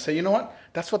better, and say, you know what?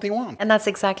 That's what they want. And that's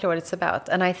exactly what it's about.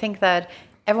 And I think that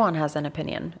everyone has an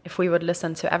opinion if we would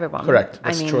listen to everyone. Correct.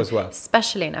 That's true as well.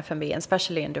 Especially in F&B and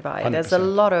especially in Dubai. 100%. There's a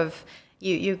lot of...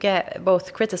 You get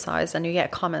both criticized and you get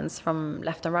comments from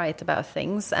left and right about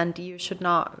things, and you should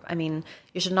not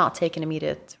take an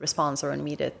immediate response or an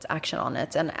immediate action on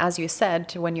it. And as you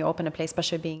said, when you open a place,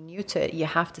 especially being new to it, you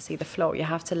have to see the flow. You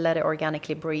have to let it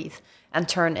organically breathe and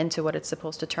turn into what it's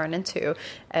supposed to turn into.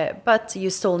 But you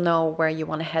still know where you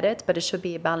want to head it, but it should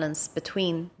be a balance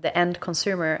between the end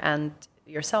consumer and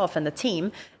yourself and the team,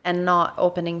 and not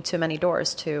opening too many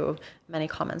doors to many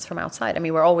comments from outside. I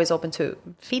mean, we're always open to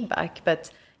feedback, but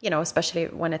especially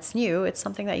when it's new, it's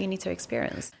something that you need to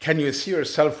experience. Can you see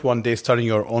yourself one day starting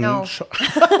your own shop?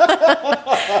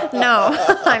 No,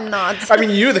 I'm not. I mean,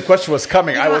 you knew the question was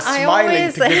coming. I was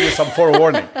smiling to give you some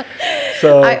forewarning.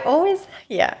 So I always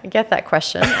get that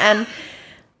question, and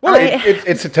well,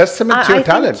 it's a testament to your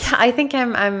talent. I think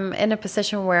I'm in a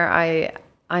position where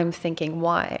I'm thinking,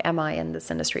 why am I in this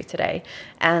industry today?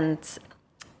 And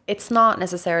it's not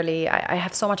necessarily, I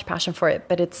have so much passion for it,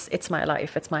 but it's my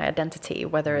life, it's my identity,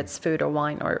 whether it's food or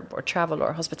wine or travel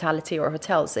or hospitality or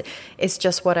hotels. It's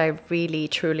just what I really,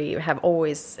 truly have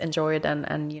always enjoyed and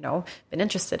been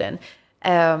interested in.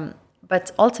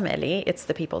 But ultimately, it's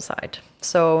the people side.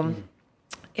 So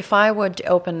if I would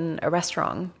open a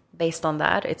restaurant based on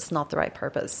that, it's not the right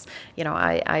purpose.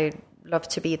 I love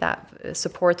to be that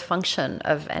support function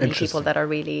of any people that are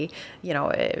really,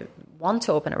 want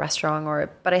to open a restaurant.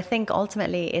 But I think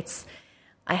ultimately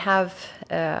I have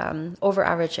over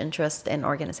average interest in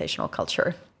organizational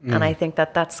culture. And I think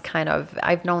that's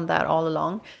I've known that all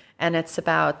along. And it's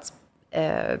about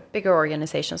bigger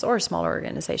organizations or smaller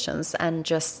organizations, and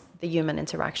just the human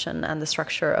interaction and the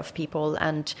structure of people,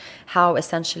 and how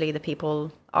essentially the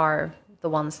people are the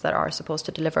ones that are supposed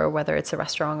to deliver, whether it's a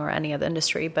restaurant or any other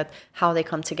industry, but how they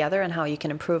come together and how you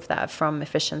can improve that from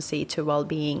efficiency to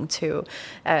well-being to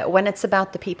when it's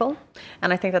about the people.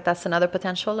 And I think that that's another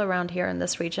potential around here in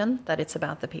this region, that it's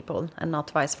about the people and not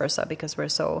vice versa, because we're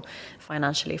so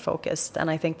financially focused.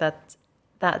 And I think that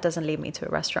doesn't lead me to a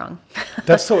restaurant.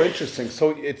 That's so interesting.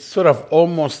 So it's sort of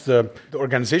almost the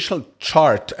organizational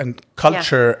chart and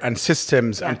culture and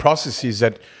systems and processes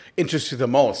that interest you the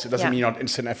most. It doesn't mean you're not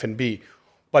instant F&B.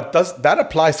 But does that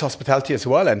applies to hospitality as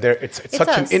well? And it's such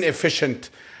an inefficient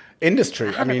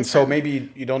industry. 100%. I mean, so maybe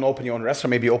you don't open your own restaurant,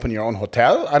 maybe you open your own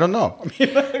hotel. I don't know.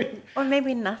 Or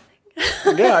maybe nothing.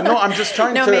 I'm just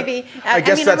trying to... Maybe, I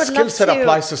guess that skill set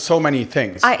applies to so many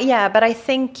things. But I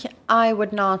think I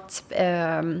would not...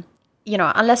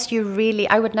 unless you really...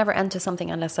 I would never enter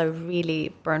something unless I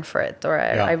really burn for it, or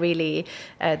I really...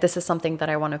 this is something that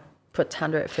I want to put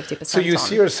 150% So you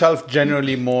see yourself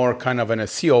generally more kind of in a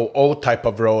COO type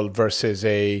of role versus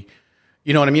a...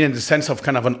 You know what I mean? In the sense of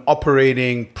kind of an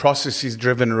operating,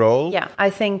 processes-driven role? Yeah, I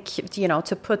think,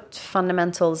 to put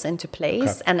fundamentals into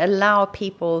place and allow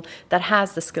people that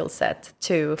has the skill set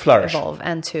to flourish, evolve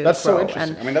and to that's grow. So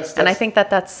interesting. And I think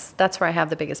that's where I have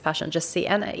the biggest passion. Just see,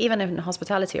 and even in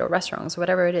hospitality or restaurants,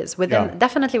 whatever it is,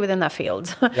 definitely within that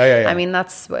field. I mean,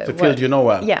 that's... the field you know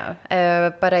well. Yeah,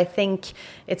 but I think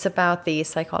it's about the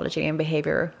psychology and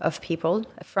behavior of people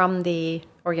from the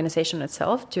organization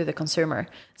itself to the consumer.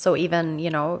 So even,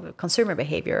 consumer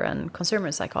behavior and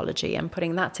consumer psychology, and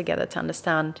putting that together to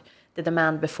understand the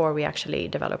demand before we actually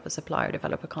develop a supply or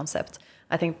develop a concept.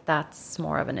 I think that's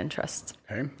more of an interest.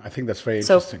 Okay, I think that's very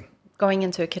interesting. Going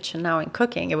into a kitchen now and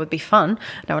cooking, it would be fun.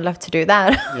 And I would love to do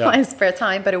that in my spare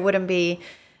time, but it wouldn't be...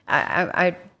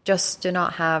 I just do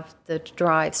not have the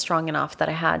drive strong enough that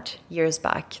I had years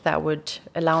back that would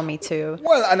allow me to...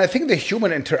 Well, and I think the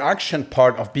human interaction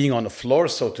part of being on the floor,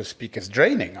 so to speak, is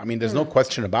draining. I mean, there's no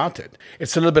question about it.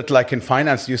 It's a little bit like in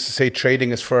finance, you used to say trading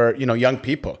is for, young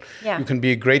people. Yeah. You can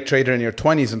be a great trader in your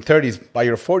 20s and 30s. By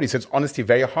your 40s, it's honestly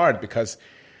very hard because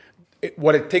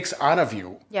what it takes out of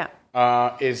you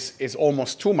is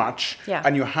almost too much. Yeah.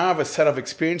 And you have a set of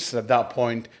experiences at that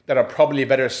point that are probably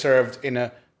better served in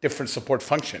a different support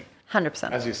function. 100%.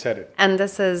 As you said it. And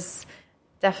this is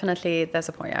definitely, there's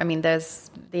a point. I mean, there's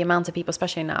the amount of people,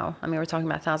 especially now. I mean, we're talking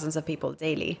about thousands of people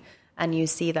daily. And you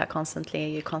see that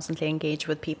constantly. You constantly engage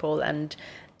with people, and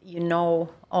you know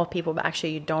all people, but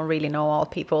actually you don't really know all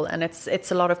people. And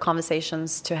it's a lot of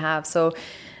conversations to have. So,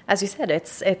 as you said,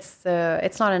 it's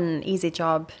not an easy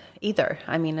job either.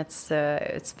 I mean, it's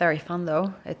very fun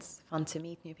though. It's fun to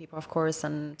meet new people, of course,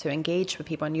 and to engage with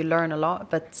people, and you learn a lot.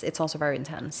 But it's also very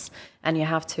intense, and you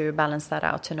have to balance that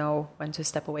out to know when to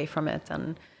step away from it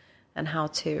and how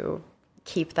to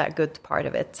keep that good part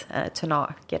of it, to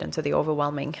not get into the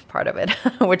overwhelming part of it,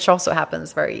 which also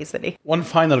happens very easily. One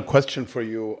final question for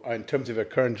you in terms of your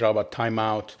current job at Time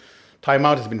Out. Time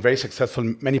Out has been very successful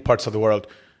in many parts of the world.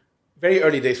 Very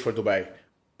early days for Dubai.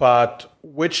 But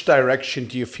which direction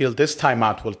do you feel this Time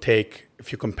Out will take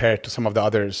if you compare it to some of the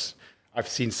others? I've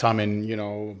seen some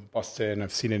in, Boston,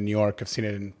 I've seen it in New York, I've seen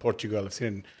it in Portugal, I've seen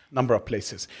it in a number of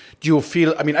places. Do you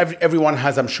feel, I mean, everyone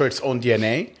has, I'm sure, its own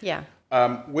DNA. Yeah.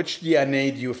 Which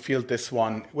DNA do you feel this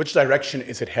one, which direction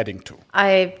is it heading to?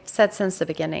 I've said since the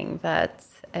beginning that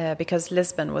because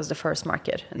Lisbon was the first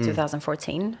market in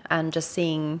 2014, and just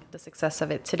seeing the success of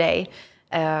it today,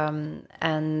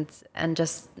 and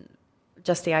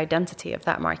just the identity of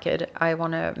that market, I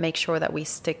want to make sure that we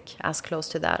stick as close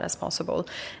to that as possible.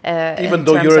 Even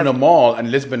though you're in a mall,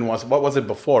 and Lisbon was, what was it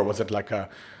before? Was it like a...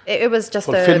 It was just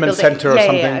a fulfillment center or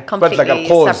something? Yeah, completely but like a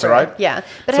pause, separate. Right? Yeah,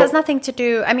 but it has nothing to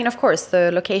do... I mean, of course,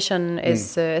 the location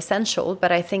is essential,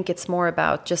 but I think it's more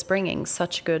about just bringing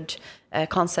such good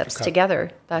concepts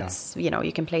together. That's,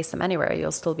 you can place them anywhere.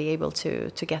 You'll still be able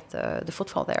to get the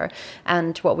footfall there.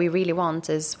 And what we really want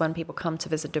is when people come to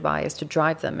visit Dubai is to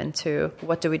drive them into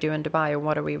what do we do in Dubai, or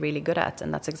what are we really good at?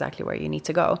 And that's exactly where you need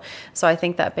to go. So I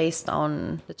think that based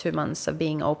on the 2 months of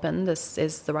being open, this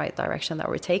is the right direction that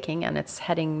we're taking, and it's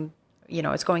heading...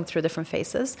 it's going through different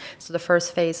phases. So the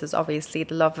first phase is obviously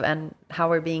the love and how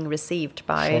we're being received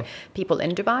by people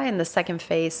in Dubai. And the second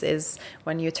phase is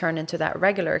when you turn into that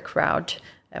regular crowd,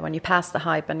 when you pass the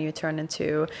hype and you turn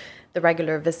into the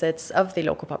regular visits of the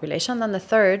local population. Then the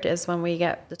third is when we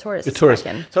get the tourists. Back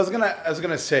in. So I was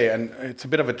gonna say, and it's a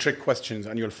bit of a trick question,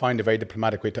 and you'll find a very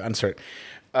diplomatic way to answer it.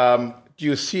 Do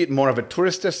you see it more of a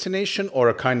tourist destination or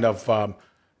a kind of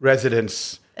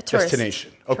residence A tourist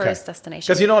destination. Okay. Tourist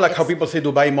destination. Because like how people say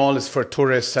Dubai Mall is for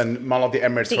tourists and Mall of the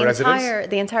Emirates for residents?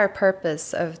 The entire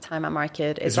purpose of Time Out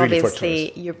Market is really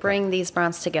obviously you bring these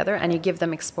brands together and you give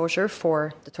them exposure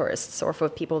for the tourists or for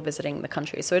people visiting the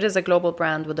country. So it is a global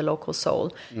brand with a local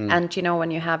soul. And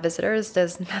when you have visitors,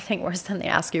 there's nothing worse than they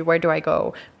ask you, where do I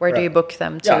go? Where do you book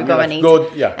them to go and eat?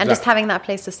 And just having that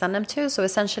place to send them to. So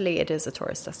essentially it is a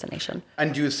tourist destination.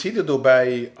 And do you see the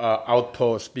Dubai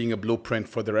outpost being a blueprint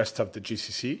for the rest of the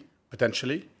GCC,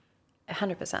 potentially?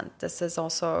 100%. This is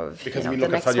also because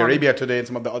look at Saudi Arabia today, and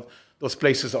some of those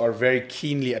places are very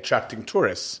keenly attracting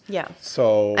tourists. Yeah.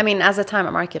 So as a Time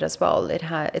Out Market as well,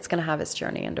 it's going to have its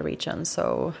journey in the region.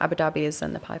 So Abu Dhabi is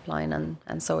in the pipeline,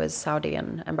 and so is Saudi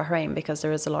and Bahrain, because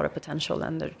there is a lot of potential,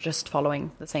 and they're just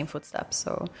following the same footsteps.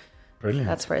 So brilliant.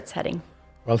 That's where it's heading.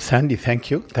 Well, Sandy, thank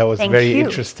you. That was very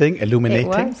interesting, illuminating,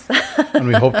 it was. And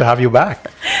we hope to have you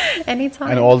back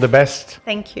anytime. And all the best.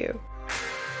 Thank you.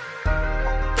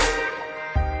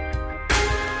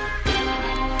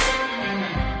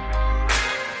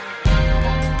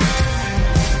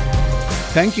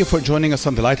 Thank you for joining us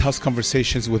on the Lighthouse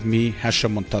Conversations with me,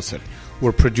 Hashem Muntasir.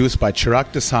 We're produced by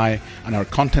Chirag Desai, and our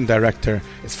content director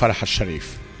is Farah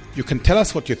Al-Sharif. You can tell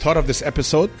us what you thought of this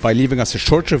episode by leaving us a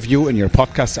short review in your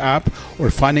podcast app or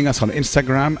finding us on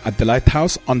Instagram at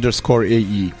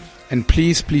 @thelighthouse_AE. And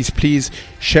please, please, please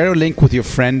share a link with your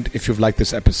friend if you've liked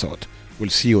this episode. We'll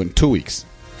see you in 2 weeks.